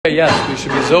Yes, we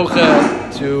should be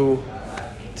zocheh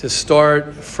to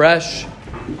start fresh,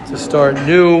 to start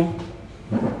new.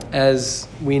 As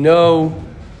we know,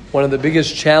 one of the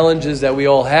biggest challenges that we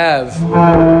all have,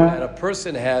 that a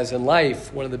person has in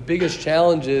life, one of the biggest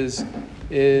challenges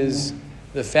is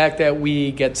the fact that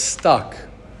we get stuck.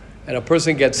 And a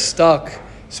person gets stuck,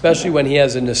 especially when he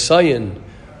has a nisayon.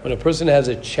 When a person has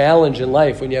a challenge in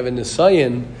life, when you have a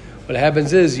nisayon, what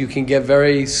happens is you can get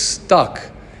very stuck.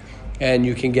 And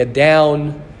you can get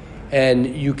down,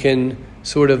 and you can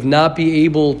sort of not be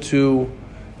able to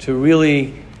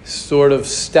really sort of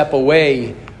step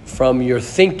away from your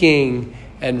thinking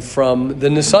and from the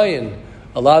nisayon.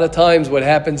 A lot of times what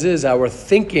happens is our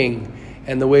thinking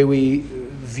and the way we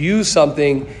view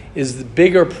something is the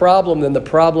bigger problem than the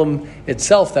problem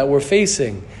itself that we're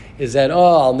facing. Is that,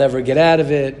 I'll never get out of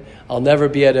it, I'll never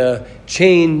be able to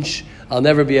change, I'll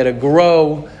never be able to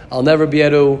grow, I'll never be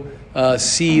able to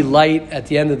see light at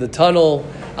the end of the tunnel.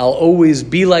 I'll always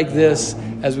be like this,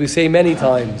 as we say many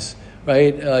times,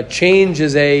 right? Change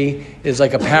is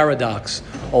like a paradox.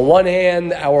 On one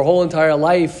hand, our whole entire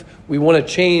life, we want to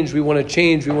change. But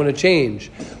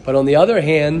on the other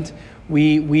hand,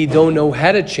 we don't know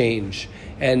how to change.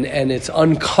 And it's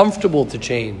uncomfortable to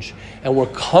change. And we're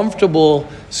comfortable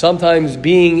sometimes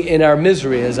being in our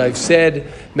misery. As I've said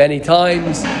many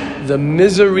times, the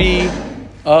misery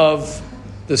of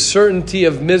the certainty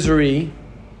of misery,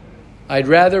 a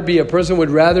person would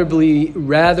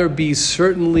rather be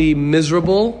certainly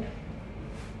miserable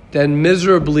than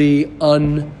miserably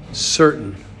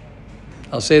uncertain.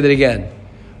 I'll say that again.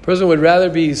 A person would rather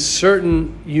be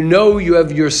certain, you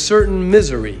have your certain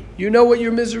misery, you know what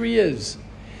your misery is,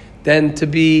 than to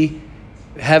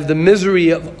have the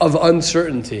misery of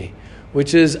uncertainty,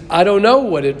 which is, I don't know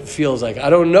what it feels like. I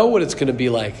don't know what it's going to be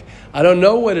like. I don't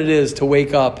know what it is to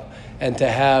wake up and to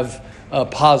have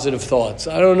positive thoughts.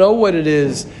 I don't know what it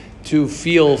is to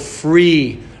feel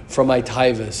free from my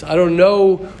taivas. I don't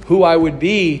know who I would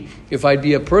be if I'd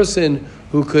be a person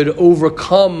who could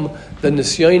overcome the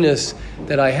nisyonis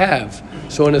that I have.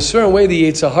 So in a certain way, the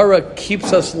Yetzer Hara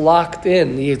keeps us locked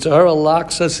in. The Yetzer Hara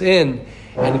locks us in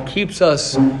and keeps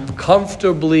us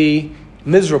comfortably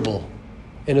miserable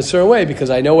in a certain way,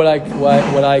 because I know what I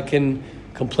can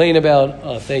complain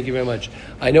about. Thank you very much.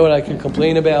 I know what I can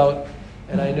complain about,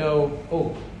 and I know.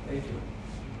 Oh, thank you.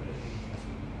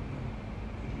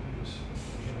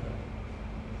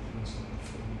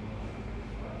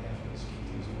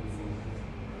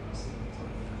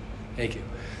 Thank you.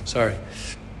 Sorry.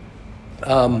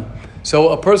 So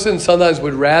a person sometimes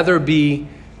would rather be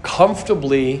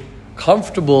comfortable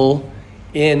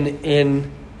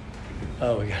in.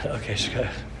 Oh my God. Okay, okay.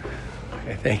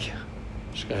 Thank you.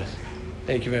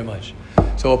 Thank you very much.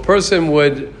 So a person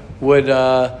would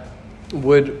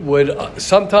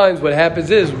sometimes what happens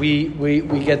is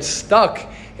we get stuck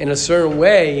in a certain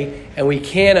way, and we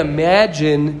can't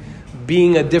imagine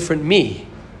being a different me.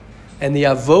 And the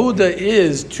avoda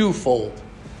is twofold.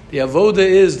 The avoda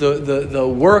is the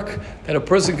work that a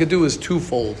person could do is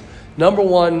twofold. Number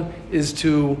one is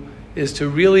to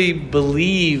really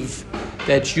believe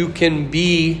that you can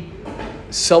be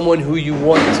someone who you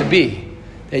want to be.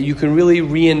 That you can really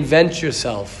reinvent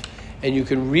yourself, and you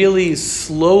can really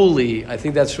slowly, I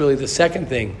think that's really the second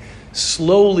thing,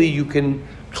 slowly you can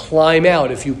climb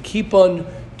out. If you keep on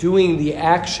doing the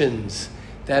actions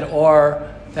that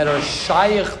are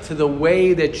shaykh to the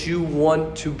way that you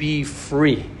want to be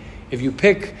free. If you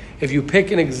pick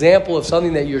an example of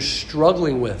something that you're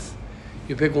struggling with,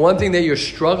 you pick one thing that you're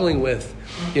struggling with,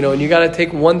 and you got to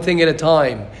take one thing at a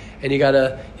time, and you got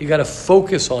to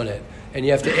focus on it. And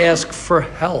you have to ask for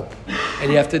help, and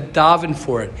you have to daven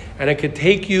for it, and it could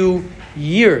take you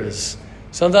years.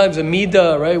 Sometimes a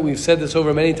midah, right? We've said this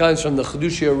over many times from the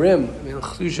Chedushei Rim. I mean, the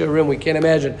Chedushei Rim, we can't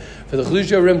imagine for the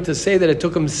Chedushei Rim to say that it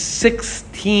took him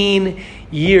 16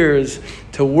 years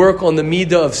to work on the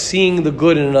midah of seeing the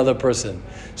good in another person.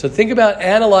 So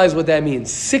analyze what that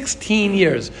means. 16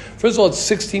 years. First of all, it's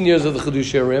 16 years of the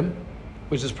Chedushei Rim,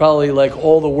 which is probably like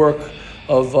all the work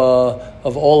of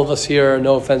all of us here,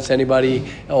 no offense to anybody,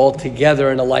 all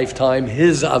together in a lifetime.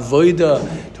 His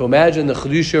avoda, to imagine the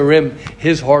Chedushei Rim,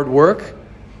 his hard work,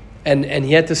 and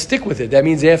he had to stick with it. That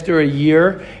means after a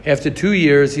year, after 2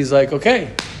 years, he's like,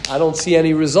 okay, I don't see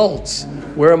any results.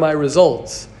 Where are my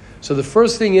results? So the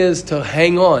first thing is to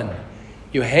hang on.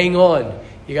 You hang on.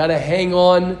 You got to hang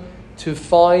on to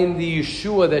find the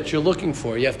Yeshua that you're looking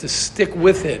for. You have to stick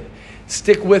with it.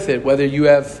 Stick with it, whether you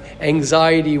have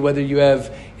anxiety, whether you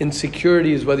have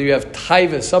insecurities, whether you have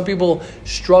taivas. Some people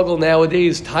struggle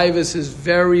nowadays. Taivas is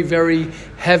very, very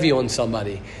heavy on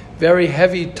somebody. very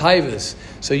heavy taivas.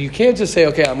 So you can't just say,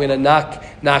 okay, I'm going to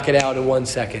knock it out in 1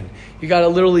 second. You got to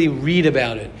literally read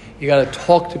about it. You got to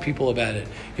talk to people about it.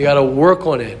 You got to work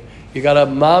on it. You got to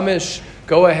mamish,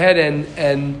 go ahead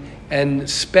and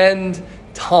spend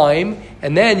time,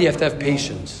 and then you have to have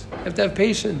patience. You have to have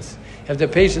patience. You have to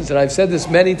have patience. And I've said this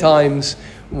many times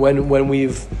when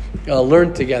we've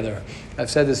learned together.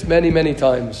 I've said this many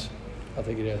times. I'll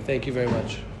take it here. Thank you very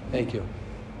much. Thank you.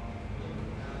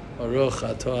 Baruch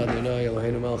atah Adonai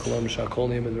Eloheinu melech haolam shehakol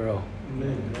nהיה b'dvaro.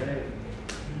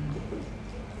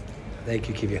 Thank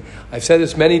you, Kivya. I've said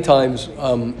this many times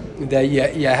that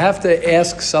you have to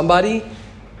ask somebody,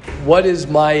 what is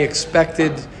my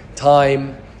expected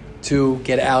time to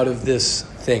get out of this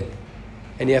thing?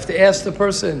 And you have to ask the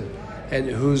person and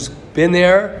who's been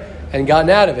there and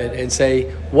gotten out of it and say,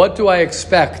 what do I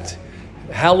expect?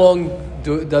 How long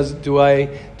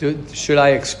should I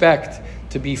expect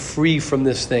to be free from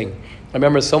this thing? I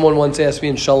remember someone once asked me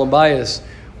in Shalom Bayis,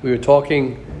 we were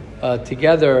talking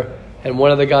together, and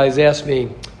one of the guys asked me,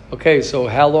 okay, so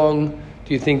how long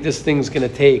do you think this thing's going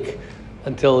to take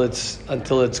until it's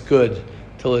good,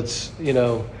 till it's,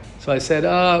 So I said,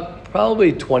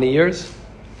 probably 20 years.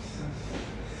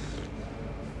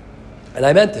 And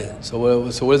I meant it. So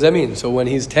what does that mean? So when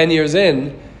he's 10 years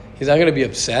in, he's not going to be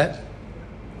upset.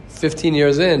 15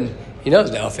 years in, he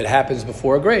knows now if it happens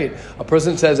before, great. A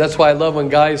person says, that's why I love when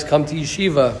guys come to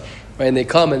yeshiva, right? And they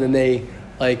come and then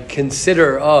they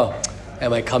consider,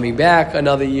 am I coming back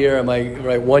another year? Am I,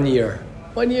 right, 1 year?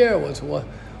 1 year, what's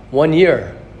 1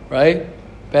 year, right?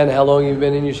 Ben, how long have you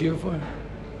been in yeshiva for?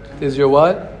 Is your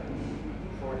what?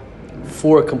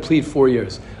 4 complete 4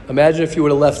 years. Imagine if you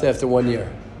would have left after 1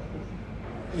 year.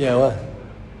 Yeah, what?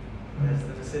 As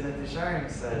the Vicinity Sharing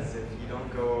says, if you don't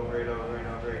go over it over and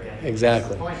over again,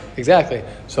 Exactly.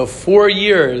 So 4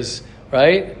 years,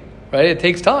 right? It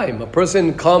takes time. A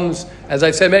person comes, as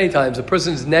I've said many times, a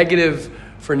person's negative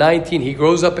for 19. He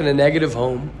grows up in a negative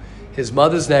home. His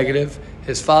mother's negative.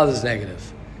 His father's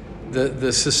negative.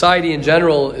 The society in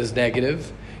general is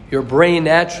negative. Your brain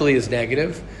naturally is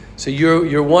negative. So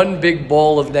you're one big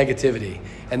ball of negativity.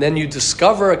 And then you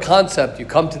discover a concept. You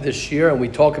come to this year and we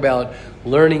talk about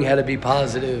learning how to be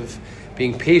positive,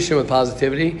 being patient with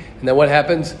positivity. And then what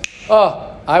happens?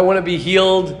 I want to be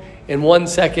healed in 1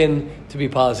 second to be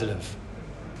positive.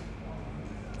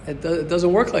 It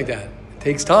doesn't work like that. It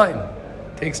takes time.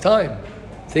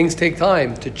 Things take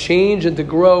time. To change and to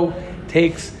grow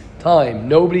takes time.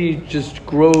 Nobody just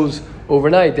grows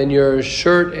overnight. Then your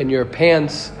shirt and your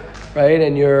pants, right,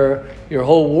 and your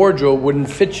whole wardrobe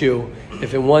wouldn't fit you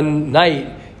if in one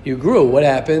night you grew. What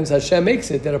happens? Hashem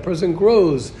makes it that a person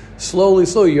grows slowly.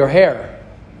 Your hair,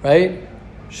 right?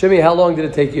 Shimmy, how long did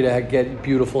it take you to get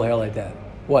beautiful hair like that?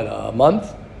 What, a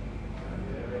month?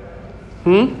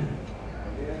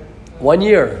 1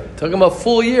 year. It took him a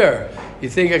full year. You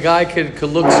think a guy could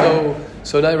look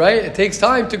so nice, right? It takes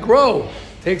time to grow.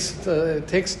 It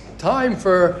takes time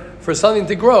for something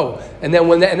to grow, and then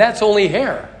and that's only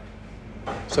hair.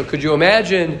 So could you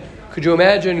imagine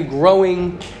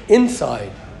growing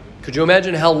inside? Could you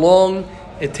imagine how long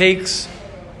it takes,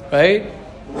 right?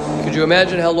 Could you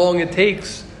imagine how long it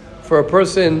takes for a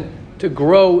person to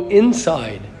grow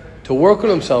inside, to work on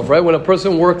himself, right? When a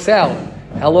person works out,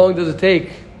 how long does it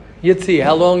take? Yitzi,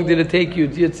 how long did it take you?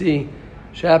 Yitzi,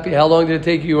 Shappy, how long did it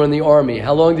take you? You were in the army.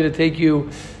 How long did it take you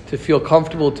to feel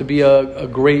comfortable to be a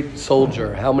great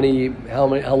soldier? How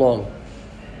long?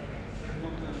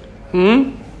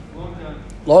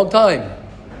 Long time.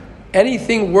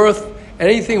 Anything worth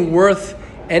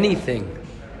anything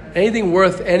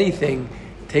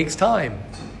takes time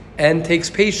and takes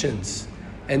patience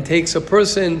and takes a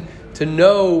person to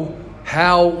know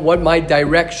what my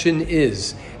direction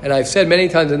is. And I've said many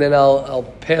times, and then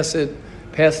I'll pass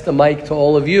the mic to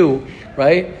all of you,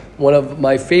 right? One of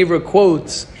my favorite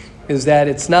quotes is that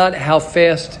it's not how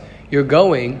fast you're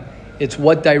going, it's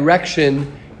what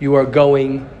direction you are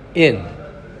going in.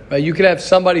 Right? You could have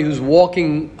somebody who's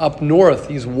walking up north.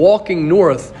 He's walking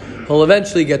north. He'll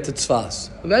eventually get to Tzfas.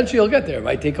 Eventually he'll get there. It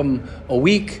might take him a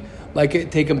week.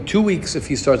 Might take him 2 weeks if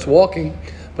he starts walking.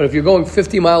 But if you're going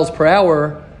 50 miles per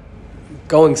hour,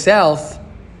 going south,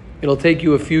 it'll take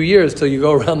you a few years till you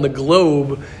go around the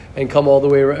globe and come all the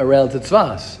way around to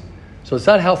Tzfas. So it's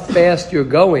not how fast you're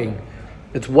going.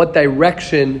 It's what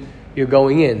direction you're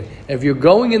going in. And if you're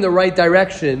going in the right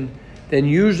direction, then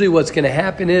usually what's going to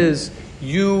happen is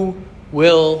you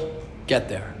will get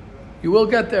there. You will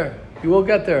get there.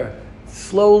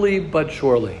 Slowly but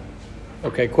surely.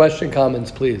 Okay, question,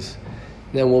 comments, please.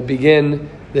 And then we'll begin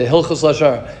the Hilchos Lashon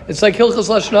Hara. It's like Hilchos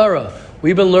Lashon Hara.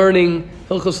 We've been learning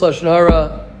Hilchos Lashon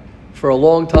Hara for a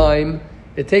long time,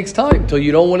 It takes time till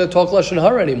you don't want to talk Lashon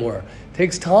Hara anymore. It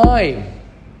takes time.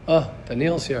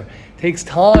 Daniel's here. It takes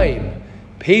time,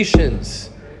 patience,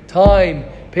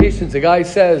 patience. The guy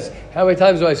says, how many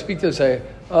times do I speak to him? Say,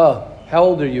 how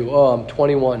old are you? I'm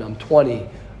 21. I'm 20.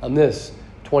 I'm this.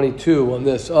 22. I'm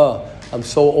this. I'm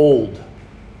so old.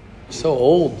 So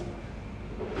old.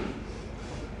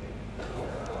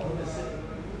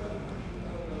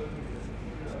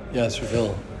 Yes,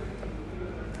 Phil.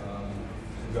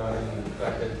 Regarding the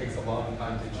fact that it takes a long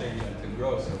time to change and to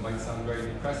grow, so it might sound very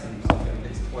depressing. Something that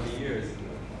takes 20 years,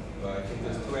 but I think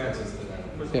there's two answers to that.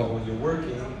 First of all, when you're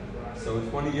working, so in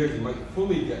 20 years you might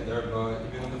fully get there, but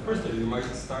even in the first year you might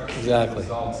start seeing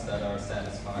results that are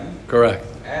satisfying. Correct.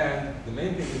 And the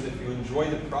main thing is if you enjoy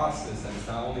the process, and it's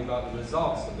not only about the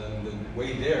results, so then the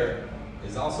way there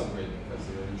is also great because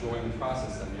you're enjoying the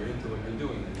process and you're into what you're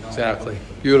doing. Exactly.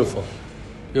 Beautiful.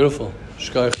 Yeah.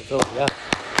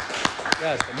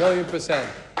 Yes, 1,000,000%.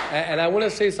 And I want to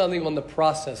say something on the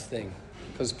process thing,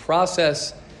 because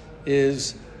process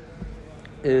is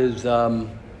a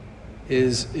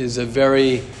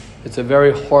very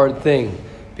hard thing,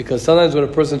 because sometimes when a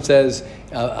person says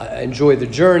enjoy the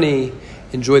journey,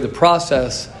 enjoy the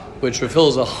process, which Rafil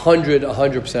is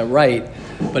 100% right,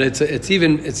 but it's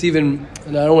even,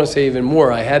 and I don't want to say even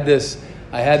more. I had this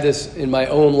in my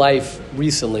own life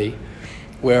recently,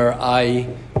 where I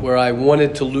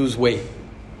wanted to lose weight.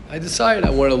 I decided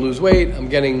I wanted to lose weight. I'm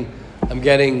getting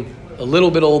a little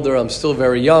bit older. I'm still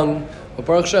very young, but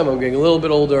Baruch Hashem, I'm getting a little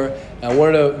bit older. And I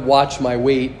wanted to watch my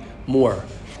weight more.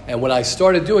 And what I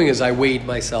started doing is I weighed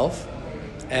myself.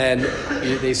 And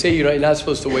they say you're not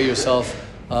supposed to weigh yourself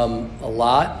a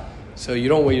lot, so you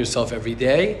don't weigh yourself every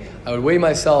day. I would weigh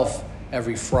myself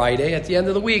every Friday at the end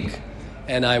of the week,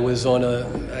 and I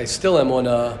still am on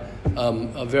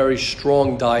a very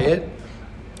strong diet,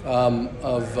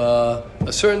 of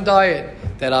a certain diet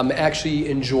that I'm actually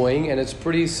enjoying, and it's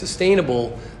pretty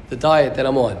sustainable, the diet that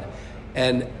I'm on.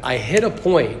 And I hit a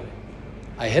point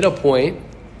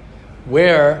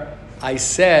where I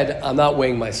said I'm not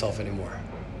weighing myself anymore.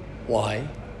 Why?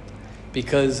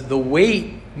 Because the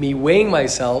me weighing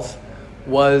myself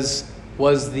was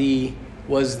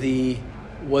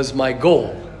my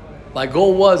goal. My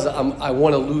goal was I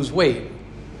want to lose weight.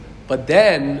 But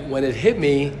then, when it hit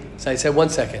me, so I said, 1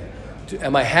 second.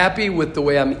 Am I happy with the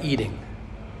way I'm eating?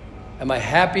 Am I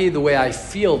happy the way I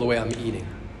feel the way I'm eating?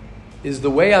 Is the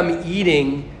way I'm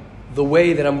eating the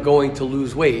way that I'm going to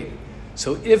lose weight?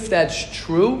 So if that's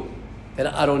true, then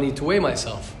I don't need to weigh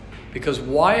myself. Because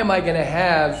why am I going to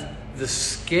have the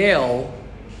scale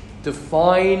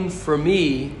define for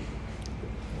me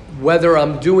whether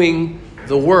I'm doing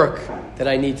the work that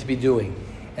I need to be doing?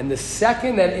 And the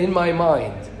second that in my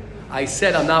mind I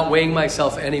said I'm not weighing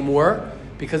myself anymore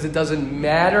because it doesn't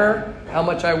matter how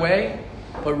much I weigh,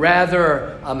 but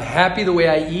rather I'm happy the way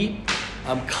I eat,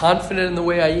 I'm confident in the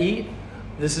way I eat,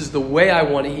 this is the way I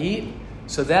want to eat.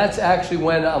 So that's actually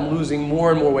when I'm losing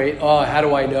more and more weight. How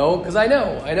do I know? Because I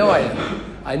know I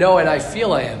am. I know and I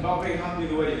feel I am. About being happy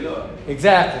the way you look.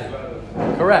 Exactly.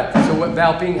 Correct. So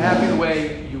about being happy the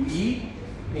way you eat,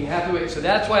 being happy with. So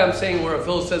that's why I'm saying what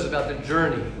Phil says about the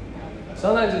journey.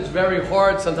 Sometimes it's very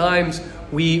hard. Sometimes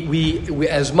we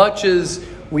as much as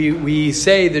we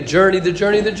say the journey,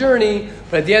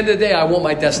 but at the end of the day, I want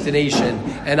my destination.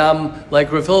 And I'm like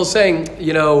Rafil is saying,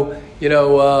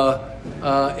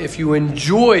 if you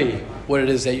enjoy what it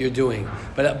is that you're doing,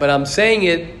 but I'm saying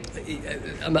it.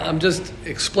 I'm just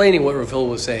explaining what Rafil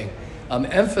was saying. I'm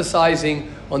emphasizing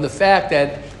on the fact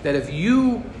that if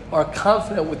you are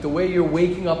confident with the way you're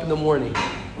waking up in the morning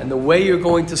and the way you're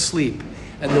going to sleep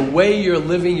and the way you're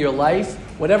living your life,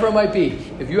 whatever it might be,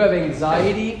 if you have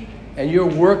anxiety and you're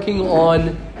working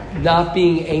on not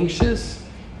being anxious,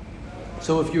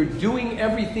 so if you're doing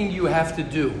everything you have to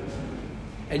do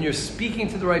and you're speaking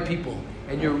to the right people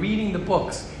and you're reading the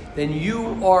books, then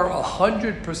you are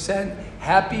 100%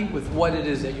 happy with what it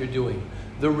is that you're doing.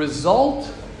 The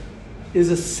result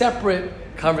is a separate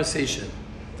conversation.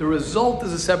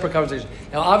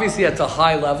 Now, obviously, it's a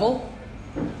high level,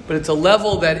 but it's a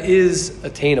level that is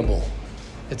attainable.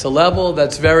 It's a level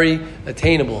that's very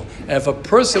attainable. And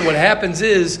what happens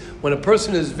is, when a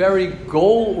person is very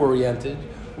goal-oriented,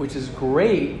 which is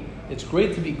great, it's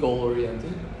great to be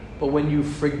goal-oriented, but when you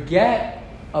forget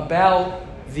about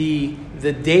the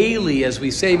daily, as we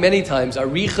say many times,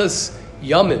 arichas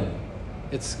yamim.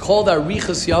 It's called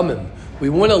arichas yamim. We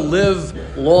want to live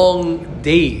long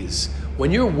days.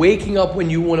 When you're waking up when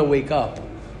you want to wake up,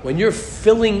 when you're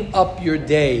filling up your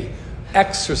day,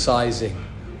 exercising,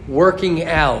 working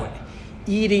out,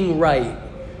 eating right,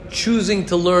 choosing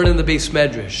to learn in the Beis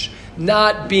Medrash,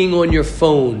 not being on your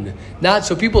phone. Not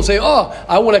so people say, oh,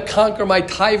 I want to conquer my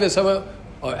tivus.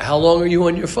 How long are you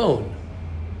on your phone?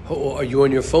 Are you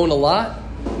on your phone a lot?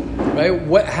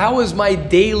 Right? How is my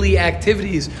daily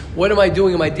activities? What am I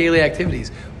doing in my daily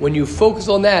activities? When you focus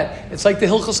on that, it's like the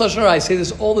Hilchos Lashon Hara. I say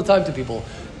this all the time to people.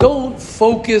 Don't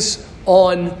focus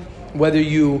on whether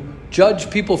you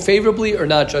judge people favorably or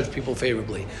not judge people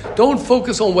favorably. Don't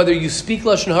focus on whether you speak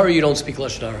Lashon Hara or you don't speak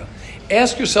Lashon Hara.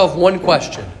 Ask yourself one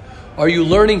question. Are you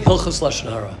learning Hilchos Lashon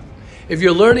Hara? If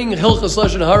you're learning Hilchos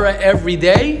Lashon Hara every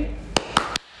day,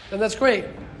 then that's great.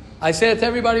 I say it to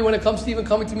everybody when it comes to even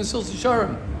coming to Mesilas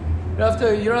Yesharim. You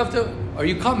don't have to. Are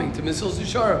you coming to Mesilas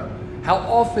Yesharim? How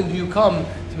often do you come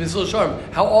to Mesilas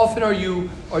Yesharim? How often are you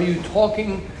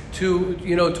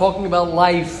talking about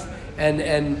life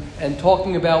and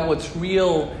talking about what's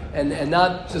real and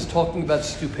not just talking about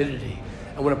stupidity?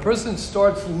 And when a person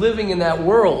starts living in that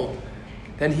world,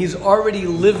 then he's already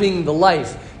living the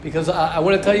life. Because I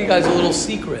want to tell you guys a little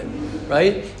secret,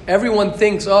 right? Everyone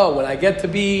thinks, when I get to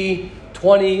be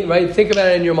 20, right? Think about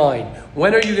it in your mind.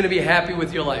 When are you going to be happy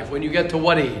with your life? When you get to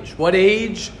what age? What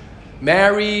age?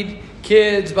 Married,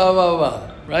 kids, blah, blah, blah,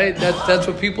 right? That's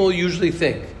what people usually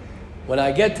think. When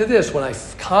I get to this, when I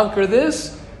conquer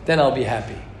this, then I'll be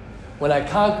happy. When I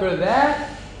conquer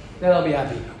that, then I'll be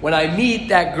happy. When I meet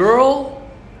that girl,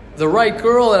 the right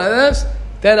girl, and this,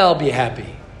 then I'll be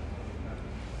happy.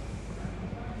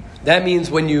 That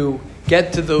means when you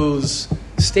get to those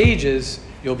stages,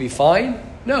 you'll be fine?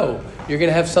 No. You're going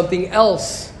to have something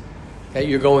else that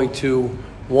you're going to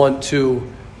want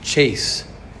to chase.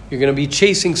 You're going to be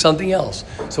chasing something else.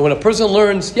 So when a person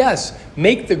learns, yes,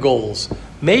 make the goals.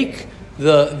 Make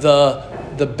the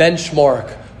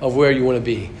benchmark of where you want to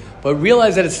be. But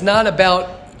realize that it's not about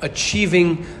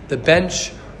achieving the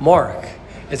benchmark.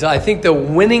 I think the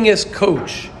winningest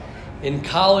coach in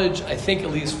college, I think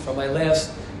at least from my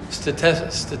last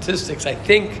statistics, I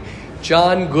think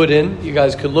John Gooden, you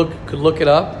guys could look it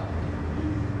up.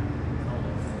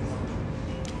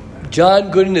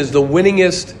 John Gooden is the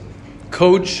winningest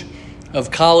coach of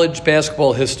college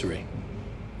basketball history.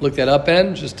 Look that up,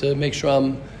 Ben, just to make sure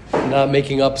I'm not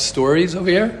making up stories over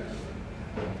here.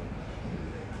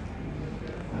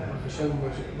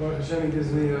 Hashem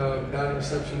gives me a bad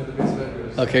reception at the base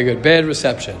vendors. Okay, good. Bad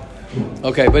reception.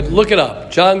 Okay, but look it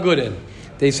up. John Gooden.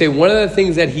 They say one of the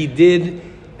things that he did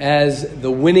as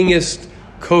the winningest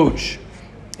coach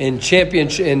in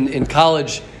championship in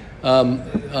college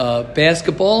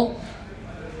basketball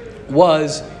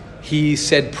was he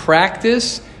said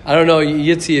practice. I don't know,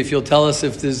 Yitzi, if you'll tell us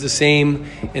if there's the same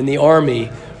in the Army,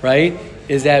 right?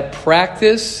 Is that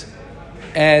practice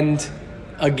and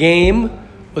a game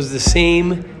was the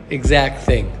same exact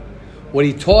thing. What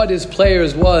he taught his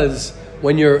players was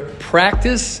when you're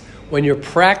practicing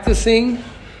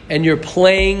and you're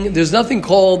playing, there's nothing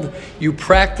called you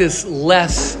practice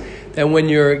less than when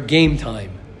you're game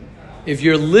time. If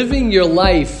you're living your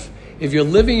life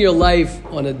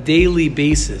on a daily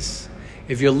basis,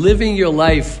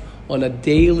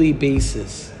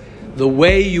 the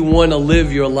way you want to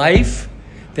live your life,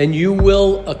 then you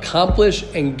will accomplish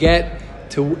and get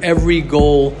to every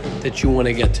goal that you want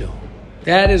to get to.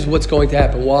 That is what's going to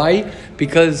happen. Why?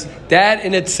 Because that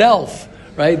in itself,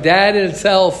 right? That in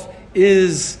itself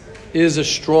is a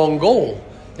strong goal.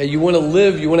 That you want to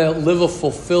live a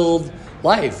fulfilled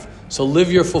life. So live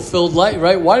your fulfilled life,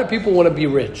 right? Why do people want to be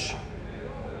rich?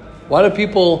 Why do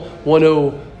people want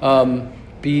to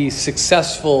be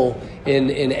successful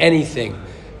in anything?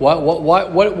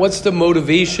 What's the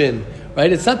motivation,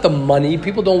 right? It's not the money.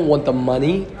 People don't want the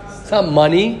money. It's not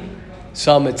money.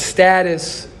 Some it's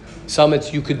status. Some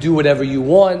it's you could do whatever you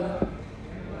want.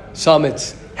 Some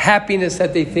it's happiness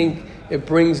that they think it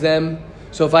brings them.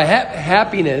 So if I have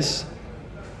happiness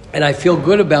and I feel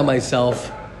good about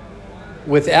myself,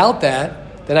 without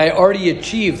that, then I already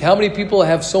achieved. How many people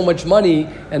have so much money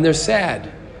and they're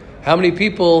sad? How many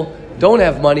people don't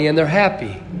have money and they're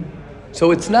happy?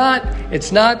 So it's not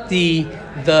the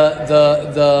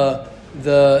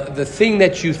thing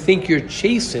that you think you're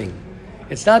chasing.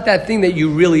 It's not that thing that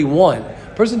you really want.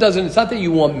 It's not that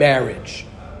you want marriage.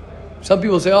 Some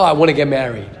people say, I want to get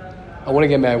married.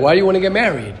 Why do you want to get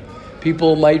married?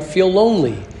 People might feel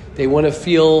lonely. They want to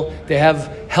feel they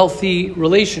have healthy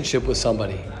relationship with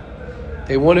somebody.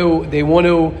 They want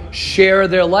to share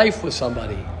their life with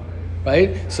somebody,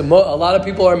 right? So a lot of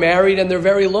people are married and they're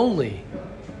very lonely.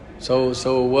 So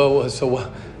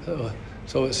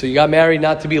you got married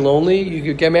not to be lonely. You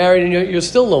could get married and you're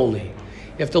still lonely.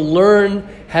 You have to learn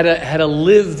how to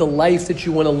live the life that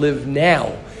you want to live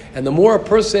now. And the more a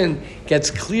person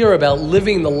gets clear about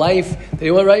living the life that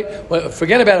he wants, right?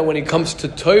 Forget about it when it comes to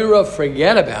Torah,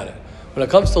 forget about it. When it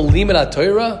comes to Limud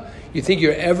Torah, you think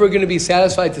you're ever going to be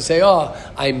satisfied to say, oh,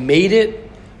 I made it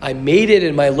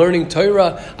in my learning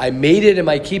Torah, I made it in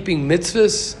my keeping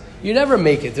mitzvahs. You never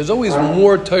make it. There's always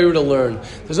more Torah to learn.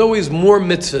 There's always more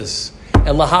mitzvahs.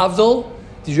 And lahavdil,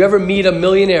 did you ever meet a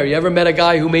millionaire? You ever met a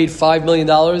guy who made $5 million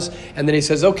and then he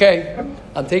says, okay,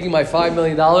 I'm taking my $5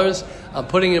 million, I'm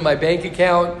putting it in my bank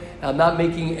account, and I'm not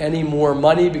making any more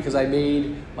money because I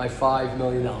made my $5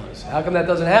 million. How come that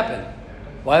doesn't happen?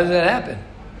 Why doesn't that happen?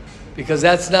 Because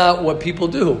that's not what people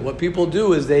do. What people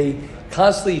do is they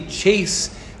constantly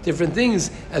chase different things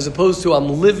as opposed to I'm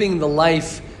living the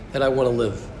life that I want to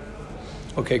live.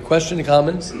 Okay, question and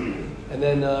comments? And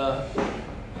then, I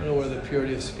don't know where the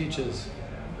purity of speech is.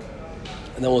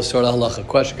 And then we'll start halacha.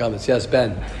 Question, comments? Yes,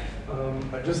 Ben.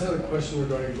 I just had a question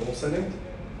regarding goal setting.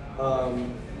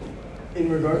 In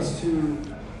regards to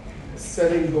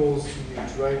setting goals to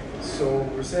reach, right? So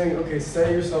we're saying, okay,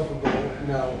 set yourself a goal.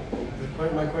 Now,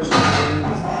 my question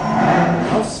is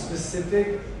how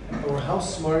specific or how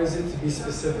smart is it to be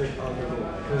specific on the goal?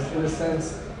 Because in a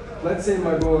sense, let's say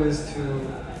my goal is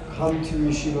to come to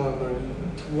yeshiva and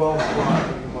learn 12 blocks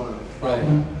of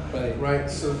Gemara. Right.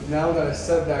 So now that I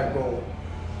set that goal,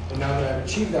 and now that I've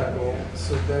achieved that goal,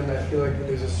 so then I feel like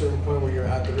there's a certain point where you're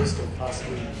at the risk of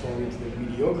possibly falling into the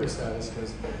mediocre status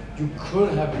because you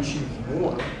could have achieved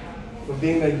more, but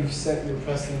being that you've set your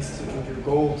precedence to your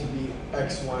goal to be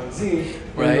X, Y, and Z,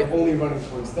 and you're only running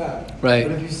towards that. Right.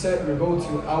 But if you set your goal to,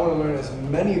 I want to learn as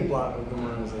many blocks of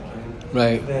Gemara as I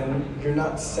can, then you're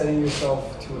not setting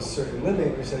yourself to a certain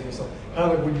limit, you're setting yourself,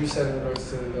 kind of like what you said in regards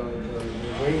to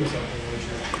weighing yourself in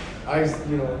relation.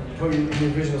 You put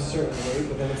your vision a certain way,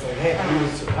 but then it's like, hey, I need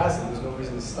to surpass it. There's no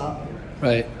reason to stop here.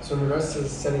 Right. So in regards to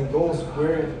setting goals,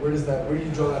 where do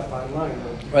you draw that fine line?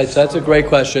 Right. So that's a great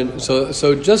question.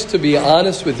 So just to be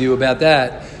honest with you about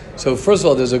that. So first of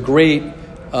all, there's a great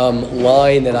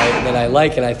line that I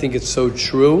like, and I think it's so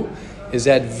true, is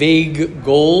that vague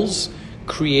goals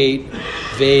create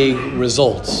vague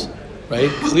results. Right.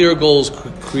 Clear goals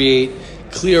create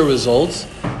clear results.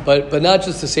 But not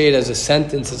just to say it as a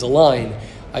sentence, as a line.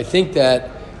 I think that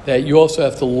you also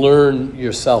have to learn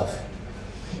yourself.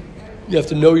 You have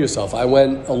to know yourself. I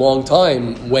went a long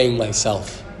time weighing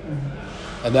myself,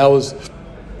 and that was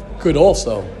good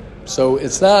also. So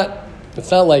it's not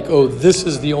like, oh, this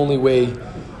is the only way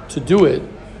to do it.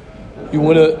 You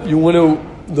want to.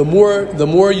 The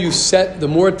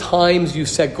more times you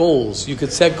set goals. You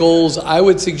could set goals. I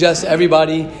would suggest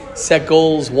everybody set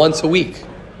goals once a week.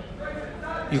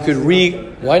 You could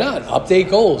why not? Update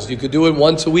goals. You could do it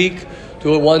once a week,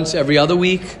 do it once every other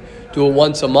week, do it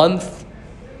once a month,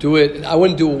 I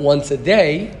wouldn't do it once a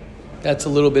day. That's a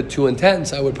little bit too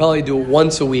intense. I would probably do it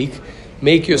once a week.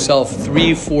 Make yourself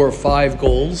 3, 4, 5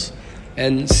 goals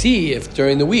and see if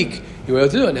during the week you're able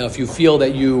to do it. Now, if you feel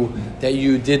that you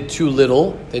did too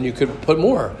little, then you could put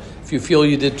more. If you feel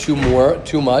you did too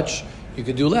much, you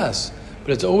could do less.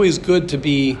 But it's always good to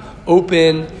be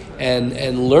open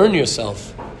and learn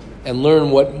yourself and learn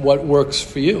what works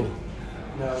for you.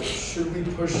 Now, should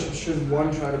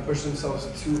one try to push themselves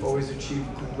to always achieve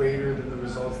greater than the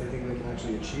results they think they can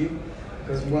actually achieve?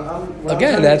 Because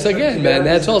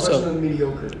that's also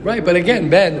mediocre. Right. But again,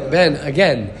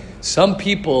 Ben, some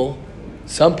people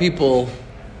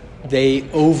they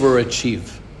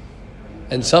overachieve,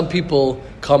 and some people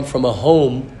come from a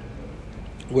home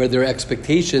where their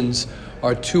expectations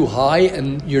are too high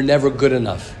and you're never good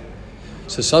enough.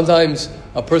 So sometimes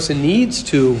a person needs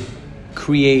to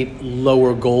create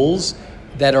lower goals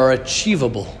that are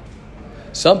achievable.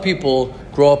 Some people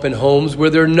grow up in homes where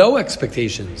there are no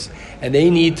expectations and they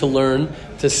need to learn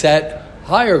to set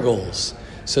higher goals.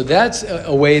 So that's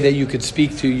a way that you could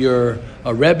speak to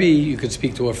a Rebbe, you could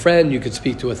speak to a friend, you could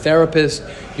speak to a therapist,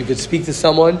 you could speak to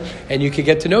someone, and you could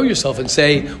get to know yourself and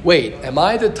say, wait, am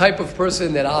I the type of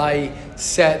person that I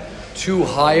set too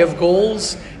high of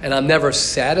goals and I'm never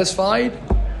satisfied?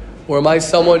 Or am I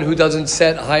someone who doesn't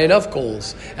set high enough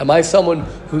goals? Am I someone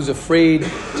who's afraid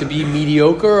to be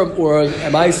mediocre? Or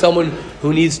am I someone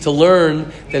who needs to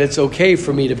learn that it's okay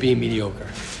for me to be mediocre?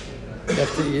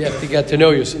 You have to get to know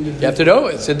yourself. You have to know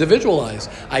it's individualized.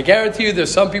 I guarantee you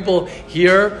there's some people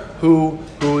here who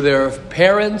their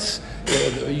parents,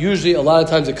 usually a lot of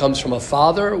times it comes from a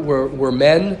father, we're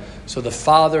men, so the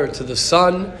father to the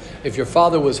son. If your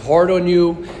father was hard on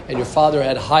you and your father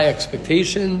had high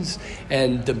expectations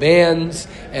and demands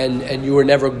and you were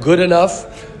never good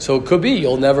enough, so it could be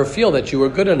you'll never feel that you were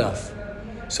good enough.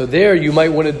 So there you might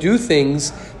want to do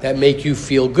things that make you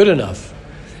feel good enough.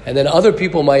 And then other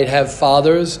people might have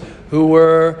fathers who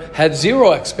had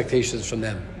zero expectations from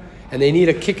them. And they need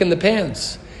a kick in the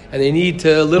pants. And they need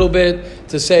to a little bit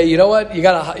to say, you know what, you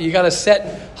gotta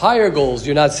set higher goals.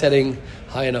 You're not setting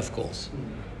high enough goals.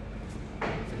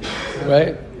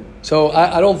 Right? So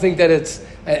I don't think that it's,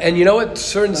 and you know what,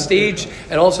 certain stage,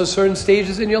 and also certain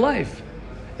stages in your life.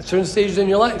 At certain stages in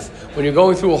your life. When you're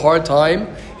going through a hard time,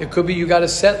 it could be you got to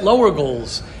set lower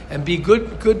goals and be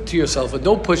good to yourself, and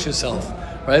don't push yourself.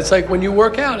 Right? It's like when you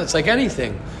work out, it's like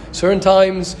anything. Certain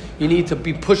times you need to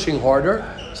be pushing harder.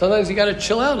 Sometimes you got to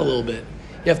chill out a little bit.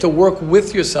 You have to work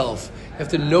with yourself. You have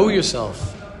to know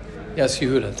yourself. Yes,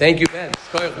 Yehuda. Thank you, Ben.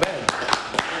 Ben.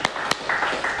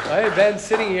 Right, Ben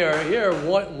sitting here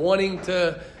wanting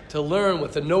to learn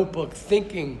with a notebook,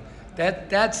 thinking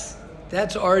that's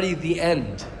already the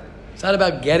end. It's not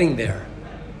about getting there.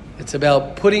 It's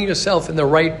about putting yourself in the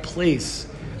right place,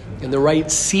 in the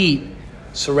right seat,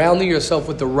 surrounding yourself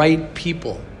with the right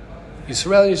people. You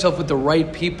surround yourself with the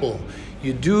right people.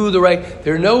 You do the right.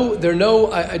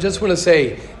 I just want to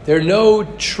say, there are no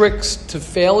tricks to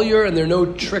failure and there are no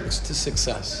tricks to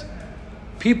success.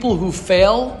 People who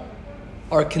fail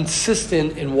are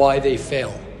consistent in why they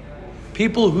fail.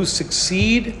 People who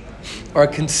succeed are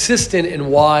consistent in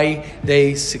why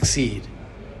they succeed.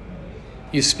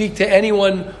 You speak to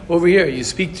anyone over here. You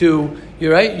speak to,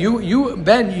 you're right. You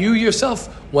Ben, you yourself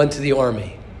went to the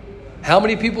army. How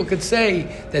many people could say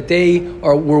that they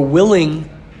were willing?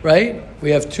 Right?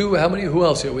 We have two. How many? Who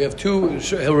else here? We have two.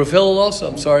 Rav Hillel also.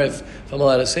 I'm sorry if I'm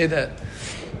allowed to say that.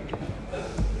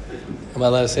 Am I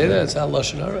allowed to say that? It's not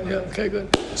Lashon Hara? Yeah, okay,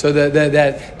 good. So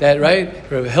that right?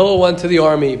 Rav Hillel went to the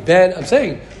army. Ben, I'm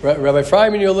saying, Rabbi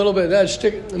Fryman, you're a little bit,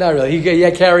 not really.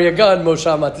 He carry a gun, Moshe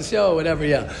Matisyo, whatever,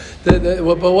 yeah.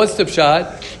 But what's the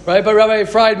shot? Right? But Rabbi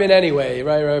Fryman anyway,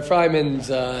 right? Rabbi Fryman's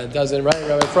doesn't, right?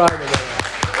 Rabbi Fryman anyway.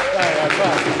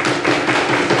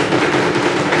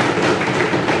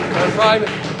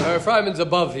 Rabbi Fryman's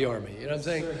above the army. You know what I'm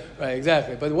saying? Right,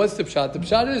 exactly. But what's the pshat? The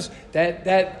pshat is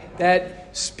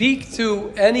that speak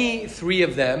to any three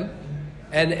of them,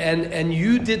 and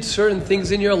you did certain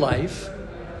things in your life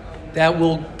that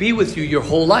will be with you your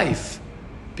whole life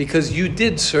because you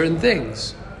did certain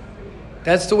things.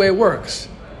 That's the way it works.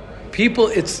 People,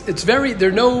 it's very, there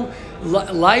are no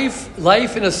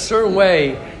life in a certain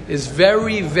way is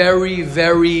very, very,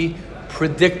 very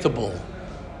predictable.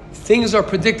 Things are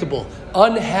predictable.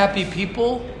 Unhappy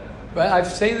people, right? I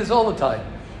say this all the time.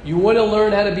 You want to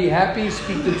learn how to be happy,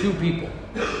 speak to two people.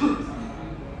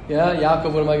 Yeah,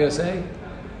 Yaakov, what am I going to say?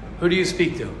 Who do you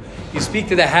speak to? You speak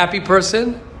to the happy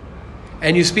person,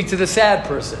 and you speak to the sad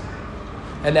person.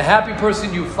 And the happy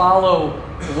person, you follow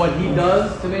what he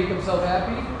does to make himself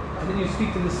happy, and then you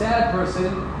speak to the sad person,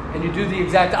 and you do the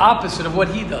exact opposite of what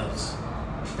he does.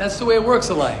 That's the way it works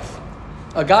in life.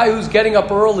 A guy who's getting up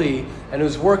early and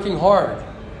who's working hard,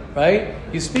 right?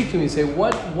 You speak to him, you say,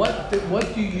 what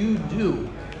do you do?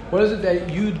 What is it that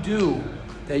you do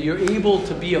that you're able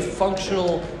to be a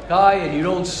functional guy and you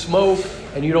don't smoke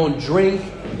and you don't drink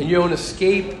and you don't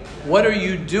escape? What are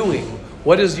you doing?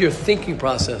 What is your thinking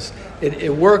process?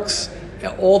 It works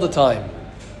all the time.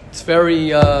 It's very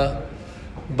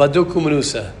Baduku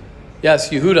Manusa. Yes,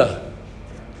 Yehuda.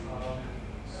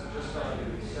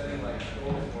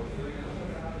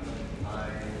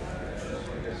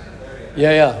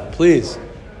 Yeah, please.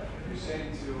 You're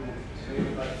saying to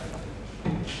like,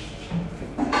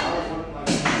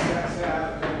 say I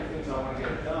have many things I want to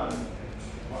get done.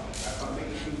 If I'm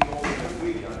making two goals a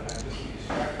week, I just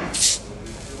get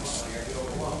distracted. I get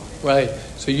overwhelmed. Right.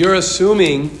 So you're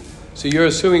assuming.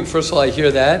 First of all, I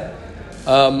hear that.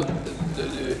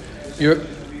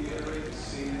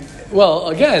 Well,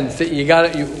 again, you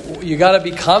gotta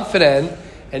be confident,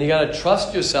 and you gotta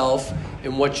trust yourself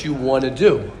in what you want to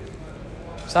do.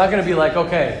 It's not going to be like,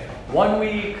 okay, 1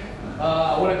 week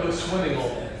I want to go swimming all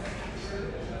day.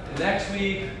 The next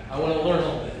week I want to learn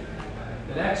all day.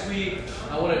 The next week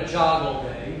I want to jog all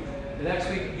day. The next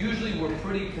week, usually we're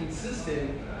pretty consistent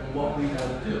in what we want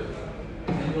to do.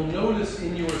 And you'll notice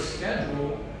in your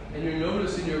schedule and you'll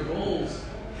notice in your goals,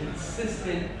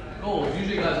 consistent goals.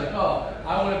 Usually guys are like, oh,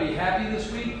 I want to be happy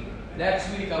this week. Next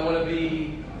week I want to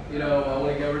be, I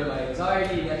want to get rid of my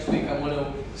anxiety. Next week I want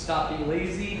to stop being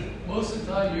lazy. Most of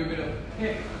the time you're going to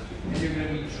pick and you're going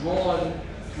to be drawn to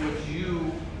what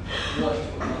you want to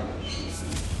accomplish.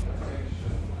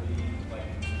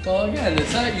 Well, again,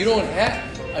 it's not, you don't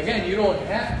have to.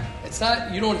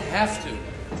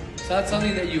 It's not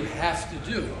something that you have to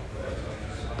do.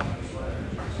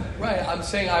 Right, I'm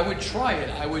saying I would try it.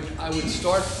 I would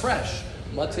start fresh,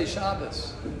 Motzei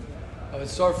Shabbos. I would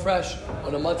start fresh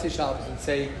on a Motzei Shabbos and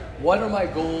say, what are my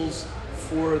goals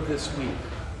for this week?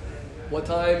 What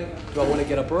time do I want to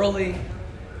get up early?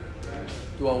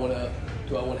 Do I want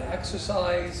to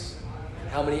exercise?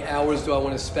 How many hours do I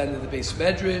want to spend in the base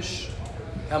medrash?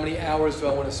 How many hours do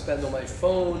I want to spend on my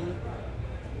phone?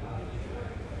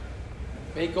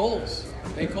 Make goals.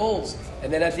 Make goals.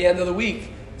 And then at the end of the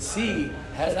week, see,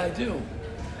 how did I do?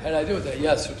 How did I do with that?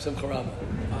 Yes, from Simcha Rabba.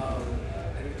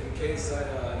 In case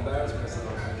I embarrass myself,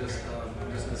 I'm just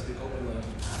going to speak openly.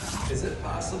 Is it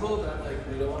possible that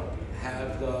we don't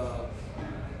have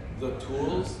the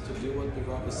tools to do what the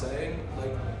Rav is saying?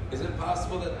 Is it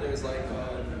possible that there's like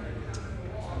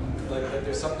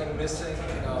there's something missing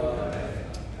in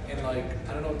I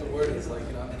don't know what the word is, in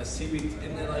a CBT,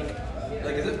 and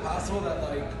then is it possible that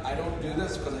I don't do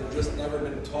this because I've just never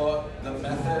been taught the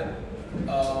method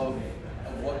of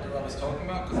what the Rav is talking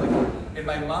about? Because in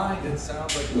my mind it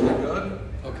sounds really good.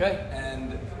 Okay.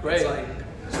 And great.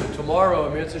 It's so tomorrow,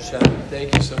 Amir Hashem,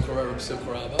 thank you, Simcha Rabba.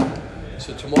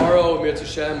 So tomorrow, Amir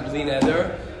Hashem, Bli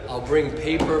Neder, I'll bring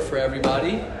paper for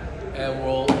everybody, and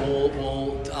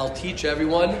I'll teach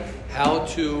everyone how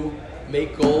to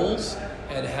make goals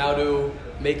and how to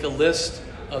make a list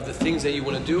of the things that you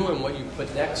want to do and what you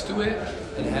put next to it,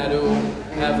 and how to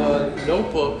have a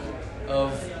notebook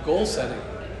of goal setting.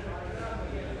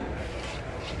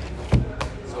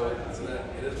 So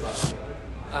it is possible.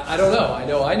 I don't know.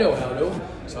 I know how to.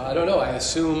 So I don't know. I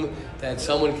assume that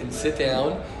someone can sit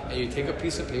down and you take a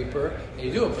piece of paper and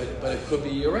you do it. But it could be,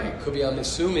 you're right. It could be I'm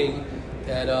assuming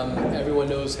that everyone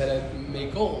knows how to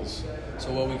make goals.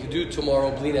 So what we could do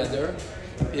tomorrow, Bli Neder,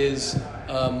 is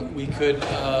we could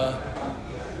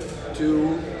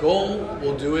do goal.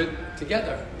 We'll do it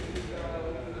together.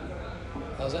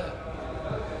 How's that?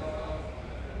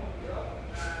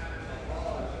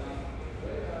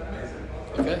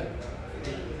 Okay.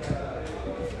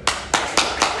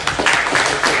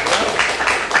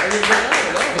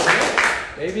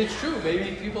 Maybe it's true.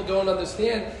 Maybe people don't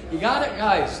understand. You got it,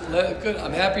 guys. Good.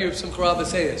 I'm happy if some Karabba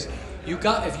say this.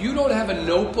 If you don't have a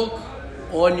notebook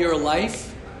on your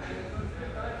life,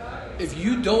 if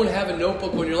you don't have a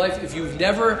notebook on your life, if you've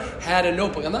never had a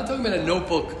notebook, I'm not talking about a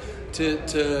notebook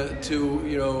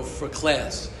to for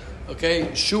class.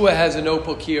 Okay, Shua has a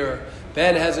notebook here.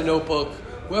 Ben has a notebook.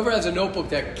 Whoever has a notebook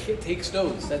that takes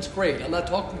notes, that's great. I'm not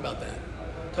talking about that.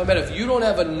 I'm talking about if you don't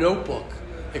have a notebook,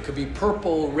 it could be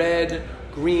purple, red,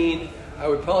 green. I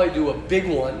would probably do a big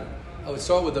one. I would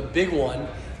start with a big one,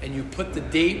 and you put the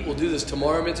date. We'll do this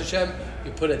tomorrow, Mitzvah Hashem.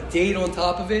 You put a date on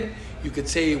top of it. You could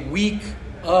say week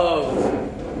of,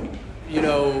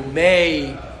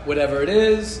 May, whatever it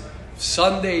is,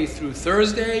 Sunday through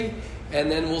Thursday,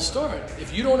 and then we'll start.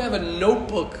 If you don't have a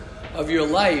notebook of your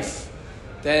life,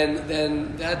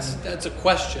 then that's a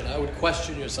question. I would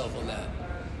question yourself on that.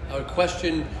 I would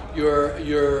question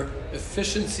your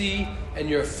efficiency and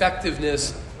your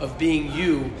effectiveness of being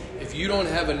you if you don't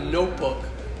have a notebook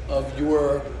of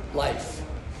your life,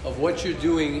 of what you're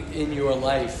doing in your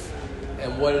life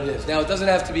and what it is. Now, it doesn't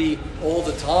have to be all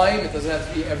the time. It doesn't have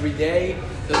to be every day.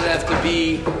 It doesn't have to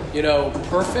be,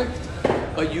 perfect.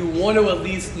 But you want to at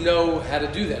least know how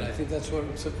to do that. I think that's what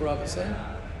Sikarab is saying.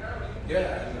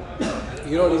 Yeah.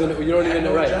 You don't even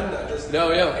know, right? In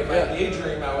my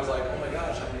daydream, I was like, oh my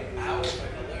gosh, how many hours am I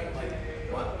going to learn?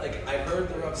 What? I heard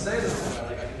the Rav say this before,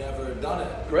 I've never done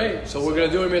it. Great. So we're going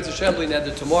to do it at Assembly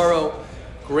Neder tomorrow.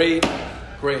 Great.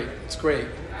 It's great.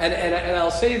 And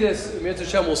I'll say this, Mitzvah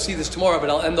Hashem, we'll see this tomorrow, but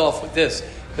I'll end off with this,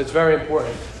 because it's very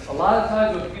important. A lot of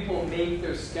times when people make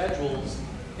their schedules,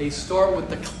 they start with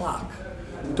the clock.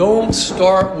 Don't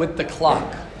start with the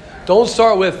clock. Don't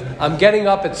start with, I'm getting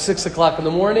up at 6 o'clock in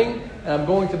the morning, and I'm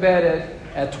going to bed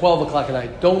at 12 o'clock at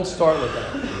night. Don't start with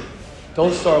that.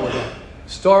 Don't start with that.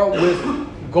 Start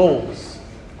with goals.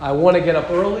 I want to get up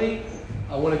early.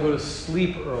 I want to go to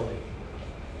sleep early.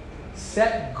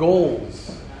 Set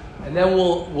goals. And then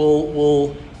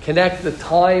we'll connect the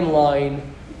timeline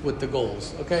with the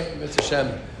goals. Okay? Mitzvah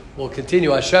Hashem. We'll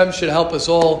continue. Hashem should help us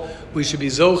all. We should be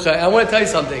zocha. I want to tell you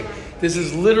something. This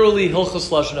is literally Hilchos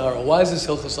Lashon Hara. Why is this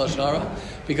Hilchos Lashon Hara?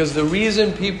 Because the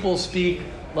reason people speak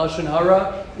Lashon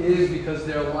Hara is because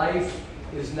their life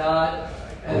is not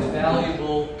as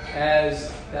valuable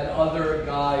as that other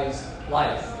guy's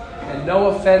life. And no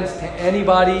offense to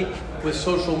anybody with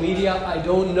social media. I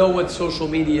don't know what social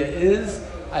media is.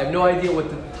 I have no idea what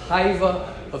the taiva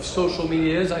of social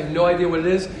media is. I have no idea what it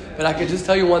is. But I can just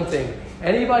tell you one thing.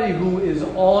 Anybody who is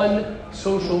on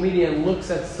social media and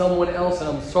looks at someone else, and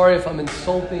I'm sorry if I'm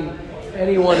insulting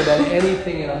anyone about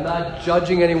anything, and I'm not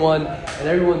judging anyone, and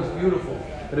everyone's beautiful.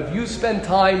 But if you spend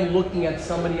time looking at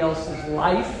somebody else's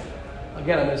life,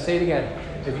 again, I'm going to say it again.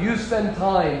 If you spend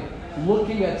time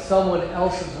looking at someone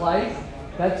else's life,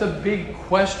 that's a big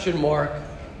question mark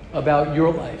about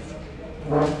your life.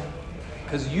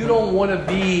 Because you don't want to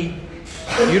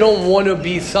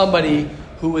be somebody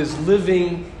who is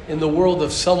living in the world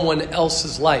of someone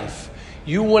else's life.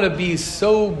 You want to be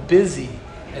so busy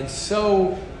and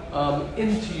so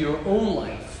into your own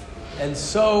life. And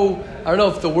so, I don't know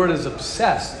if the word is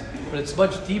obsessed, but it's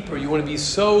much deeper. You want to be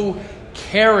so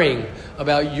caring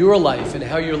about your life and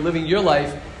how you're living your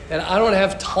life that I don't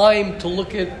have time to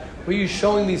look at what you're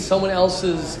showing me someone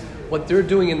else's, what they're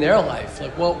doing in their life.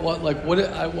 Like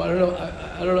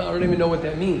I don't even know what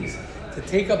that means. To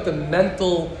take up the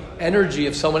mental energy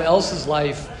of someone else's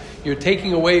life, you're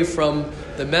taking away from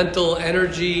the mental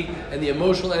energy and the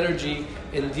emotional energy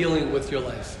in dealing with your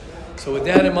life. So with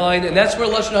that in mind, and that's where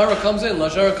Lashon Hara comes in.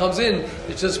 Lashon Hara comes in,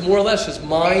 it's just more or less just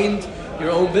mind your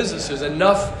own business. There's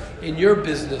enough in your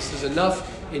business, there's enough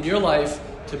in your life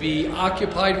to be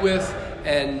occupied with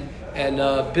and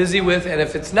busy with. And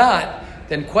if it's not,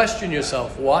 then question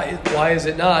yourself, why is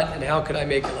it not, and how can I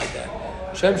make it like that?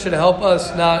 Hashem should help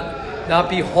us not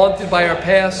be haunted by our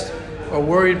past or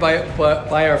worried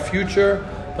by our future,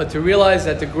 but to realize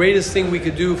that the greatest thing we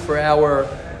could do for our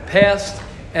past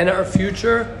and our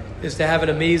future is to have an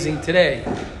amazing today.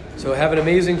 So have an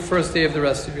amazing first day of the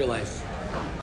rest of your life.